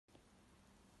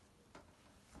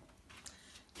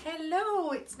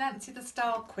Hello, it's Nancy the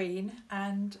Style Queen,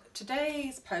 and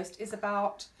today's post is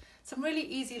about some really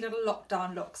easy little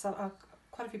lockdown looks.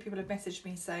 Quite a few people have messaged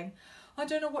me saying, I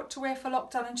don't know what to wear for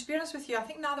lockdown, and to be honest with you, I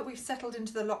think now that we've settled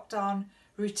into the lockdown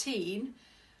routine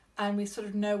and we sort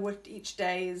of know what each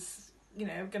day is,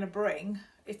 going to bring,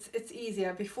 it's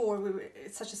easier. Before,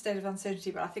 it's such a state of uncertainty,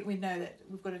 but I think we know that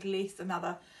we've got at least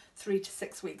another 3 to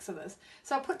 6 weeks of this.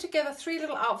 So I put together 3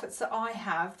 little outfits that I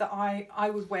have that I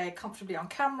would wear comfortably on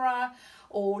camera,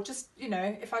 or just,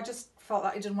 if I just felt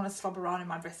that I didn't want to slob around in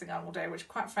my dressing gown all day, which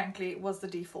quite frankly was the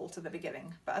default at the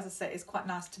beginning. But as I say, it's quite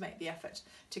nice to make the effort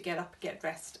to get up, get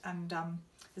dressed, and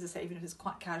as I say, even if it's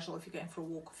quite casual, if you're going for a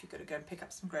walk, if you've got to go and pick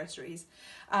up some groceries.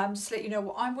 Just to let you know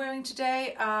what I'm wearing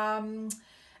today.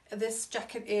 This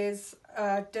jacket is,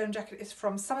 denim jacket is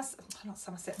from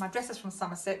Somerset, my dress is from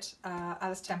Somerset,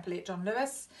 Alice Temperley at John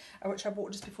Lewis, which I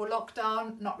bought just before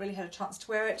lockdown, not really had a chance to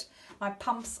wear it. My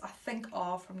pumps I think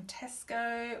are from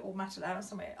Tesco or Matalan or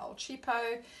somewhere old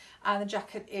cheapo, and the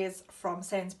jacket is from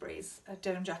Sainsbury's, a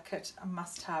denim jacket, a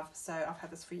must have, so I've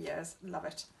had this for years, love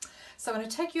it. So I'm going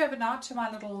to take you over now to my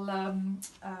little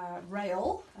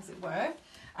rail, as it were, and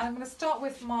I'm going to start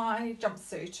with my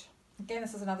jumpsuit. Again,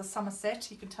 this is another Somerset.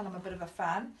 You can tell I'm a bit of a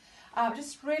fan.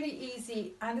 Just really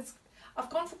easy, and I've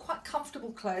gone for quite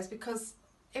comfortable clothes because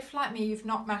if, like me, you've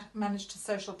not managed to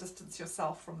social distance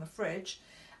yourself from the fridge,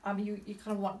 you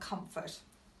kind of want comfort.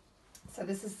 So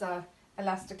this is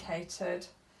elasticated,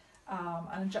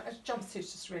 and a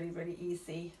jumpsuit's just really, really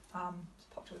easy.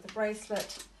 Just popped it with a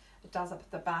bracelet. It does up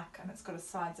at the back, and it's got a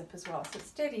side zip as well. So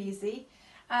it's dead easy,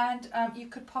 and you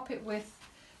could pop it with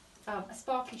a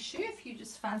sparkly shoe if you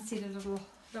just fancied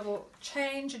a little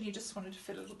change and you just wanted to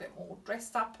feel a little bit more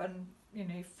dressed up, and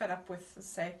you're fed up with,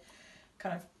 say,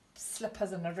 kind of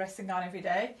slippers and a dressing gown every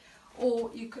day. Or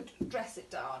you could dress it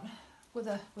down with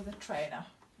a trainer.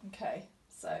 Okay,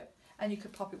 so, and you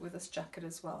could pop it with this jacket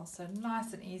as well. So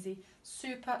nice and easy,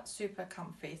 super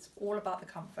comfy. It's all about the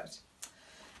comfort.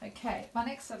 Okay, my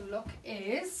next little look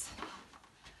is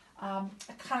a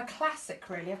kind of classic,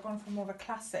 really. I've gone for more of a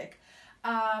classic.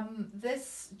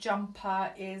 This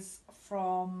jumper is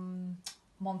from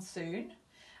Monsoon,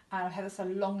 and I've had this a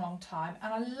long time,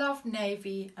 and I love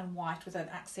navy and white with an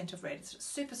accent of red. It's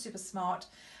super smart,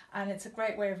 and it's a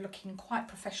great way of looking quite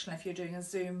professional if you're doing a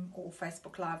Zoom or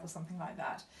Facebook Live or something like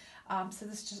that. So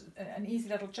this is just an easy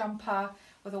little jumper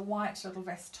with a white little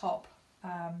vest top,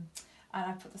 and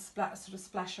I put the sort of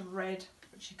splash of red,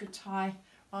 which you could tie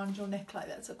around your neck like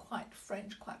that. So quite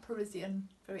French, quite Parisian,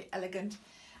 very elegant.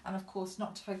 And of course,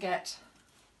 not to forget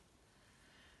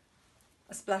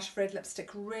a splash of red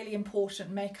lipstick, really important.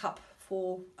 Makeup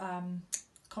for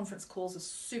conference calls is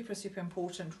super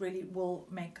important, really will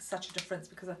make such a difference,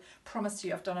 because I promise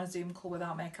you I've done a Zoom call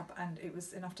without makeup and it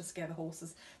was enough to scare the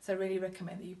horses. So I really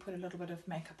recommend that you put a little bit of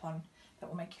makeup on. That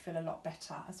will make you feel a lot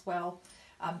better as well.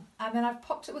 And then I've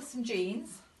popped it with some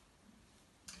jeans.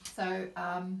 So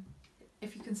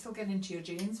if you can still get into your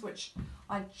jeans, which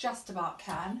I just about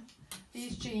can.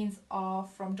 These jeans are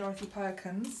from Dorothy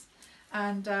Perkins,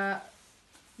 and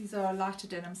these are a lighter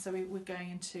denim, so we're going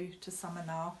into summer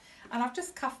now. And I've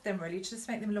just cuffed them really to just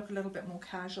make them look a little bit more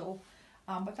casual.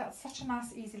 But that's such a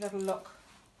nice, easy little look,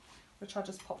 which I'll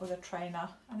just pop with a trainer.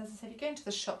 And as I said, you go into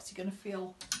the shops, you're going to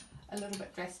feel a little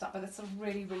bit dressed up, but it's a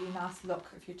really nice look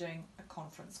if you're doing a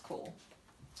conference call.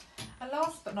 And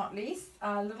last but not least,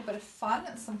 a little bit of fun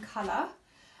and some colour.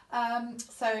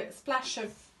 So a splash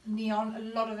of neon,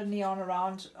 a lot of a neon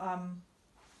around.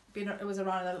 It was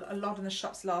around a lot in the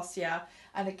shops last year,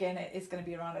 and again it is going to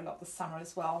be around a lot this summer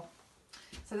as well.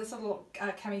 So this little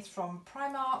camis from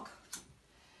Primark,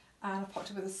 and I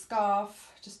popped it with a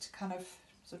scarf just to kind of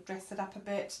sort of dress it up a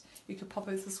bit. You could pop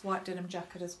it with this white denim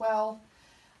jacket as well,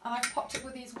 and I popped it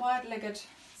with these wide-legged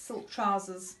silk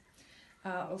trousers,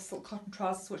 or silk cotton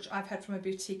trousers, which I've had from a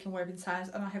boutique in Woburn Sands,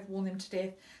 and I have worn them to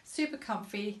death. Super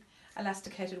comfy,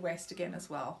 elasticated waist again as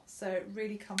well, so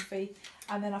really comfy.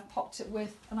 And then I've popped it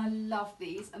with, and I love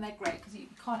these, and they're great because you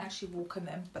can't actually walk in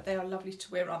them, but they are lovely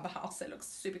to wear around the house. They look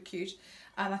super cute,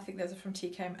 and I think those are from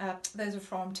those are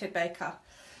from Ted Baker,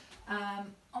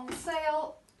 on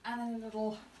sale. And then a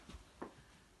little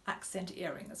accent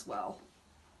earring as well.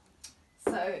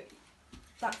 So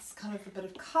that's kind of a bit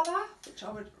of colour, which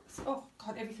I would, oh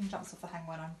god, everything jumps off the hang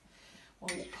when I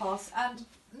walk past. And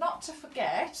not to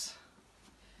forget,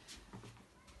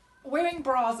 wearing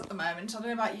bras at the moment. I don't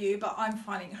know about you, but I'm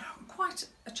finding quite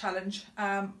a challenge.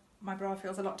 My bra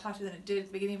feels a lot tighter than it did at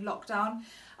the beginning of lockdown.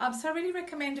 So I really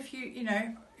recommend if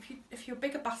you're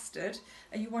bigger busted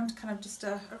and you want kind of just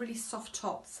a really soft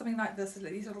top, something like this,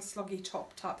 these little sloggy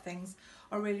top type things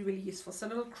are really useful. So a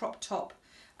little crop top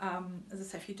As I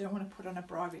say, if you don't want to put on a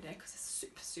bra every day because it's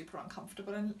super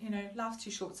uncomfortable, and you know, life's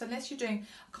too short. So unless you're doing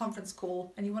a conference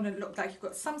call and you want to look like you've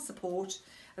got some support,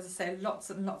 as I say, lots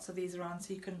and lots of these around,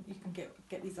 so you can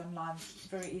get these online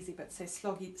very easy. But say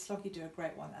Sloggy do a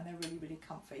great one, and they're really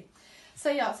comfy.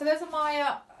 So yeah, so those are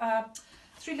my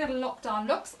 3 little lockdown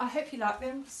looks. I hope you like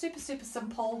them. Super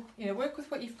simple. You know, work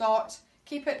with what you've got.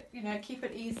 Keep it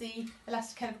easy.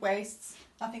 Elasticated waists.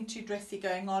 Nothing too dressy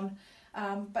going on.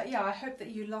 But yeah, I hope that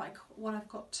you like what I've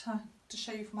got to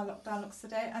show you for my lockdown looks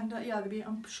today. And yeah,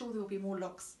 I'm sure there will be more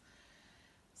looks.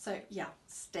 So yeah,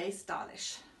 stay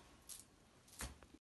stylish.